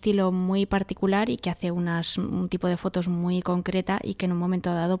tiene un estilo muy particular y que hace un tipo de fotos muy concreta y que en un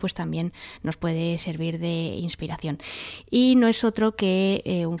momento dado pues también nos puede servir de inspiración. Y no es otro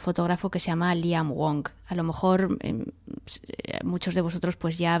que un fotógrafo que se llama Liam Wong. A lo mejor muchos de vosotros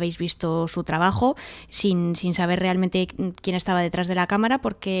pues ya habéis visto su trabajo sin saber realmente quién estaba detrás de la cámara,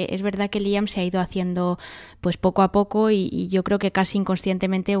 porque es verdad que Liam se ha ido haciendo pues poco a poco y yo creo que casi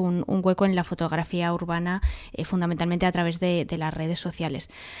inconscientemente un hueco en la fotografía urbana, fundamentalmente a través de las redes sociales.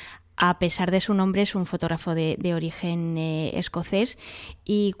 A pesar de su nombre, es un fotógrafo de origen escocés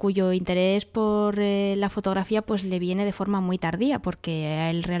y cuyo interés por la fotografía pues le viene de forma muy tardía, porque a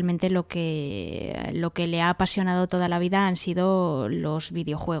él realmente lo que le ha apasionado toda la vida han sido los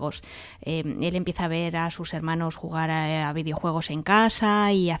videojuegos. Él empieza a ver a sus hermanos jugar a videojuegos en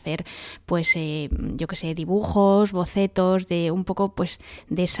casa y hacer pues dibujos, bocetos de un poco pues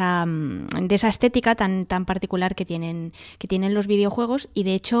de esa estética tan particular que tienen los videojuegos. Y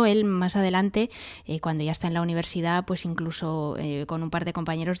de hecho él más adelante, cuando ya está en la universidad, pues incluso con un par de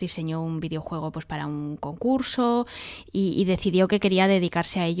compañeros diseñó un videojuego pues para un concurso y decidió que quería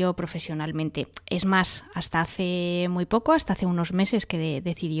dedicarse a ello profesionalmente. Es más, hasta hace muy poco, hasta hace unos meses que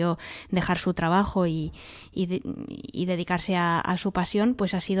decidió dejar su trabajo y dedicarse a su pasión,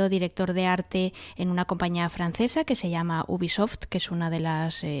 pues ha sido director de arte en una compañía francesa que se llama Ubisoft, que es una de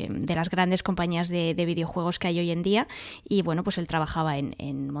las grandes compañías de videojuegos que hay hoy en día, y bueno, pues él trabajaba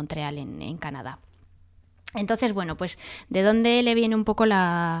en Montreal, en Canadá. Entonces, bueno, pues ¿de dónde le viene un poco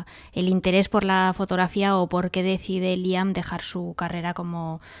el interés por la fotografía o por qué decide Liam dejar su carrera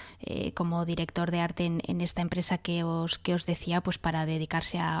como director de arte en esta empresa que os decía, pues para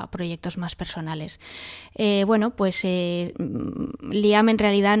dedicarse a proyectos más personales? Liam en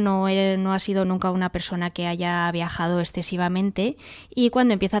realidad no ha sido nunca una persona que haya viajado excesivamente, y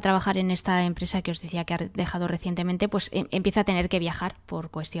cuando empieza a trabajar en esta empresa que os decía que ha dejado recientemente, pues empieza a tener que viajar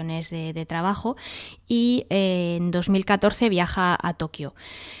por cuestiones de trabajo, y en 2014 viaja a Tokio.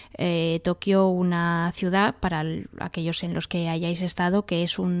 Tokio, una ciudad, para aquellos en los que hayáis estado, que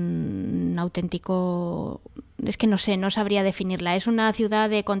es un auténtico... Es que no sabría definirla. Es una ciudad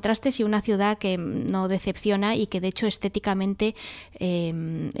de contrastes y una ciudad que no decepciona y que de hecho estéticamente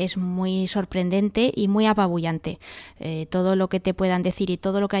es muy sorprendente y muy apabullante. Todo lo que te puedan decir y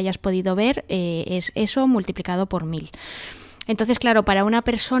todo lo que hayas podido ver es eso multiplicado por 1000. Entonces, claro, para una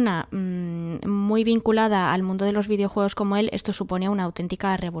persona muy vinculada al mundo de los videojuegos como él, esto supone una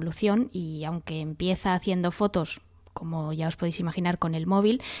auténtica revolución, y aunque empieza haciendo fotos como ya os podéis imaginar, con el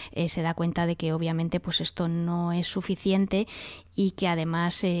móvil, se da cuenta de que obviamente pues esto no es suficiente y que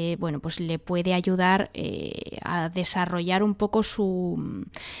además pues le puede ayudar a desarrollar un poco su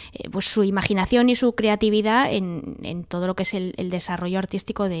imaginación y su creatividad en todo lo que es el desarrollo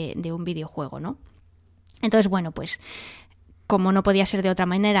artístico de un videojuego, ¿no? Entonces, bueno, pues como no podía ser de otra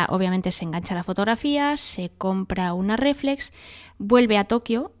manera, obviamente se engancha a la fotografía, se compra una reflex, vuelve a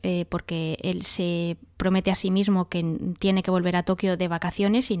Tokio, porque él se promete a sí mismo que tiene que volver a Tokio de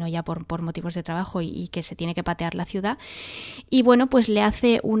vacaciones y no ya por motivos de trabajo y que se tiene que patear la ciudad. Y bueno, pues le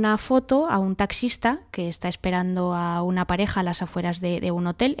hace una foto a un taxista que está esperando a una pareja a las afueras de un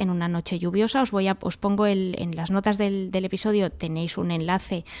hotel en una noche lluviosa. Os pongo en las notas del episodio, tenéis un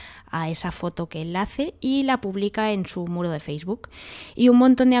enlace a esa foto que él hace y la publica en su muro de Facebook. Y un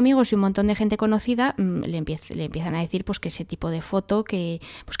montón de amigos y un montón de gente conocida le empiezan a decir pues que ese tipo de foto que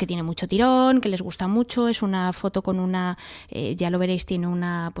tiene mucho tirón, que les gusta mucho. Es una foto con una, ya lo veréis, tiene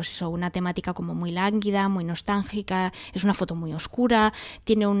una temática como muy lánguida, muy nostálgica, es una foto muy oscura,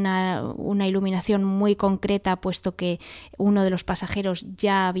 tiene una iluminación muy concreta, puesto que uno de los pasajeros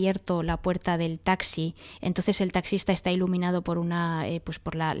ya ha abierto la puerta del taxi, entonces el taxista está iluminado por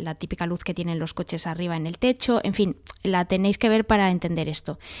por la típica luz que tienen los coches arriba en el techo. En fin, la tenéis que ver para entender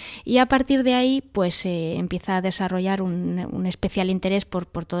esto. Y a partir de ahí pues empieza a desarrollar un especial interés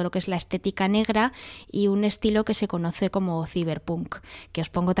por todo lo que es la estética negra y un estilo que se conoce como cyberpunk, que os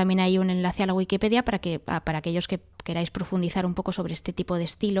pongo también ahí un enlace a la Wikipedia para aquellos que queráis profundizar un poco sobre este tipo de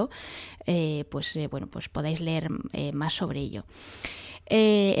estilo, pues podáis leer más sobre ello.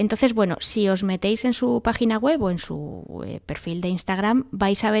 Entonces, bueno, si os metéis en su página web o en su perfil de Instagram,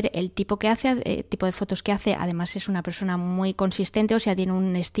 vais a ver el tipo de fotos que hace. Además es una persona muy consistente, o sea, tiene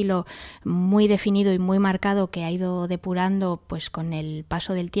un estilo muy definido y muy marcado que ha ido depurando pues con el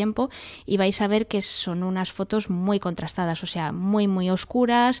paso del tiempo, y vais a ver que son unas fotos muy contrastadas, o sea, muy muy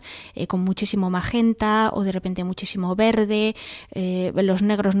oscuras, con muchísimo magenta o de repente muchísimo verde. Los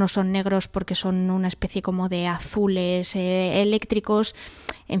negros no son negros porque son una especie como de azules eléctricos.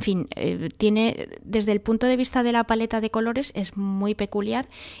 En fin, tiene, desde el punto de vista de la paleta de colores, es muy peculiar,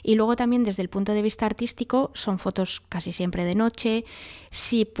 y luego también desde el punto de vista artístico son fotos casi siempre de noche.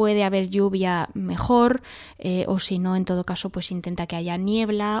 Si puede haber lluvia, mejor, o si no, en todo caso, pues intenta que haya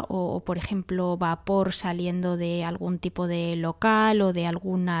niebla o por ejemplo, vapor saliendo de algún tipo de local o de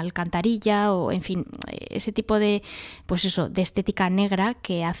alguna alcantarilla, o en fin, ese tipo de, pues eso, de estética negra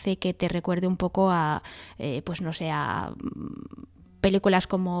que hace que te recuerde un poco a, pues no sé, a películas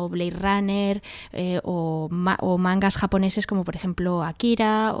como Blade Runner, o mangas japoneses como por ejemplo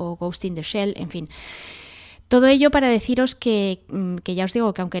Akira o Ghost in the Shell, en fin. Todo ello para deciros que ya os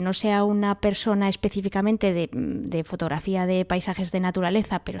digo que aunque no sea una persona específicamente de fotografía de paisajes de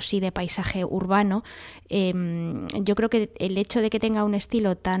naturaleza, pero sí de paisaje urbano, yo creo que el hecho de que tenga un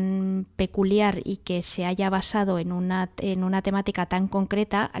estilo tan peculiar y que se haya basado en una temática tan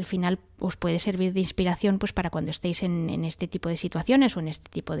concreta, al final os puede servir de inspiración pues para cuando estéis en este tipo de situaciones o en este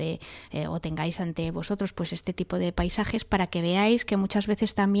tipo de o tengáis ante vosotros pues este tipo de paisajes, para que veáis que muchas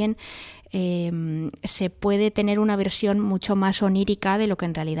veces también se puede tener una versión mucho más onírica de lo que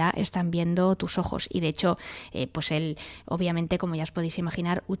en realidad están viendo tus ojos. Y de hecho pues él obviamente, como ya os podéis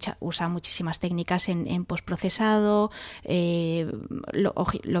imaginar, usa muchísimas técnicas en postprocesado,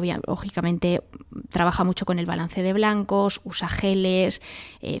 lógicamente trabaja mucho con el balance de blancos, usa geles,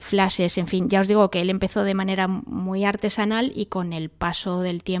 flashes. En fin, ya os digo que él empezó de manera muy artesanal y con el paso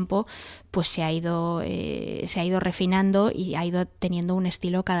del tiempo pues se ha ido refinando y ha ido teniendo un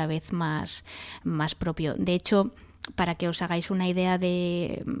estilo cada vez más propio. De hecho, para que os hagáis una idea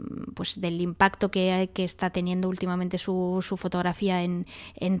de pues del impacto que está teniendo últimamente su fotografía en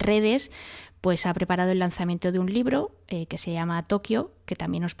redes, pues ha preparado el lanzamiento de un libro que se llama Tokio, que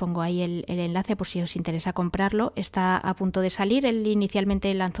también os pongo ahí el enlace por si os interesa comprarlo. Está a punto de salir. Él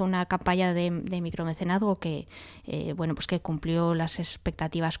inicialmente lanzó una campaña de micromecenazgo que pues que cumplió las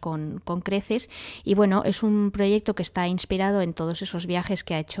expectativas con creces, y bueno, es un proyecto que está inspirado en todos esos viajes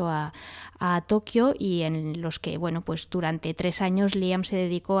que ha hecho a Tokio, y en los que pues durante 3 años Liam se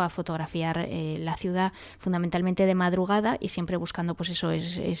dedicó a fotografiar la ciudad fundamentalmente de madrugada, y siempre buscando pues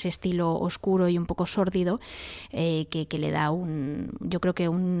ese estilo oscuro y un poco sórdido, que le da yo creo que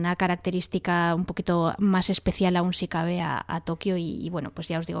una característica un poquito más especial aún si cabe a Tokio. Y bueno, pues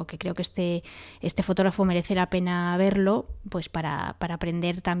ya os digo que creo que este fotógrafo merece la pena verlo, pues para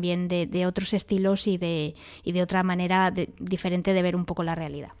aprender también de otros estilos y de otra manera diferente de ver un poco la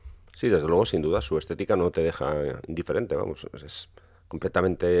realidad. Sí, desde luego, sin duda, su estética no te deja indiferente, vamos, es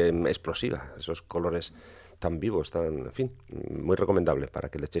completamente explosiva, esos colores tan vivos, en fin, muy recomendable para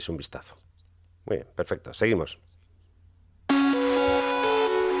que le echéis un vistazo. Muy bien, perfecto, seguimos.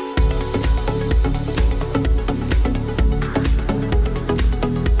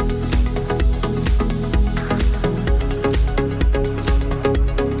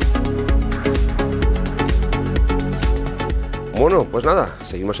 pues nada,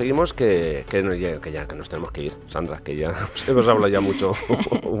 seguimos que nos tenemos que ir, Sandra, que ya hemos hablado ya mucho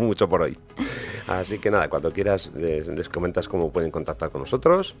por hoy. Así que nada, cuando quieras les comentas cómo pueden contactar con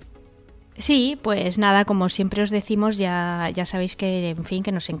nosotros. Sí, pues nada, como siempre os decimos, ya sabéis que, en fin,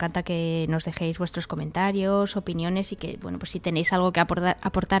 que nos encanta que nos dejéis vuestros comentarios, opiniones y que, bueno, pues si tenéis algo que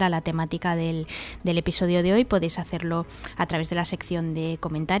aportar a la temática del episodio de hoy, podéis hacerlo a través de la sección de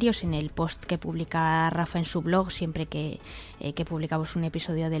comentarios en el post que publica Rafa en su blog siempre que publicamos un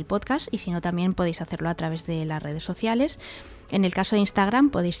episodio del podcast, y si no, también podéis hacerlo a través de las redes sociales. En el caso de Instagram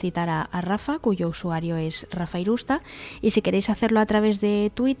podéis citar a Rafa, cuyo usuario es Rafa Irusta, y si queréis hacerlo a través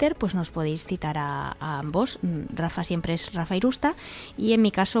de Twitter, pues nos podéis citar a ambos. Rafa siempre es Rafa Irusta, y en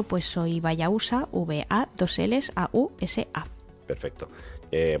mi caso pues soy Vallausa, VA2LSAUSA. Perfecto.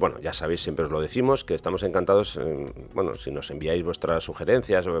 Bueno, ya sabéis, siempre os lo decimos, que estamos encantados, bueno, si nos enviáis vuestras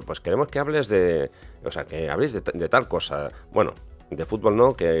sugerencias, pues queremos que hables que habléis de tal cosa. Bueno, de fútbol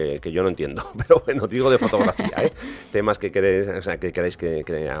no, que yo no entiendo, pero bueno, digo de fotografía, temas que queréis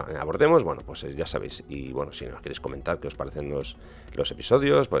que abordemos, bueno, pues ya sabéis. Y bueno, si nos queréis comentar qué os parecen los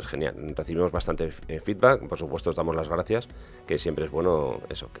episodios, pues genial, recibimos bastante feedback, por supuesto os damos las gracias, que siempre es bueno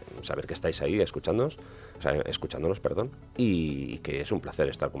eso, saber que estáis ahí escuchándonos, y que es un placer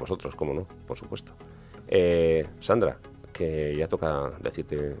estar con vosotros, cómo no, por supuesto. Sandra, que ya toca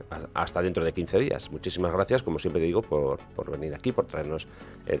decirte hasta dentro de 15 días. Muchísimas gracias, como siempre digo, por venir aquí, por traernos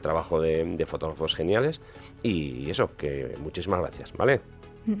el trabajo de fotógrafos geniales, y eso, que muchísimas gracias, ¿vale?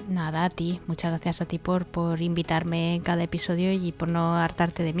 Nada, a ti, muchas gracias a ti por invitarme en cada episodio y por no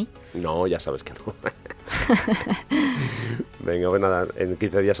hartarte de mí. No, ya sabes que no. Venga, pues nada, en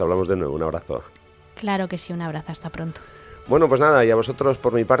 15 días hablamos de nuevo, un abrazo. Claro que sí, un abrazo, hasta pronto. Bueno, pues nada, y a vosotros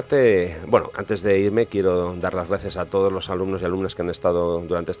por mi parte, bueno, antes de irme quiero dar las gracias a todos los alumnos y alumnas que han estado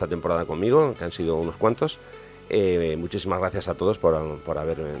durante esta temporada conmigo, que han sido unos cuantos. Muchísimas gracias a todos por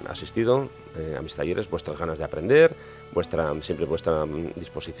haber asistido a mis talleres, vuestras ganas de aprender, siempre vuestra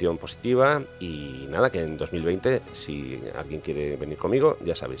disposición positiva, y nada, que en 2020, si alguien quiere venir conmigo,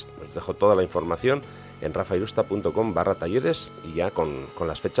 ya sabéis, os dejo toda la información en rafairusta.com/talleres, y ya con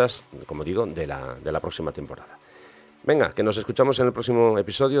las fechas, como digo, de la próxima temporada. Venga, que nos escuchamos en el próximo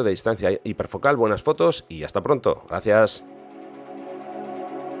episodio de Distancia Hiperfocal. Buenas fotos y hasta pronto. Gracias.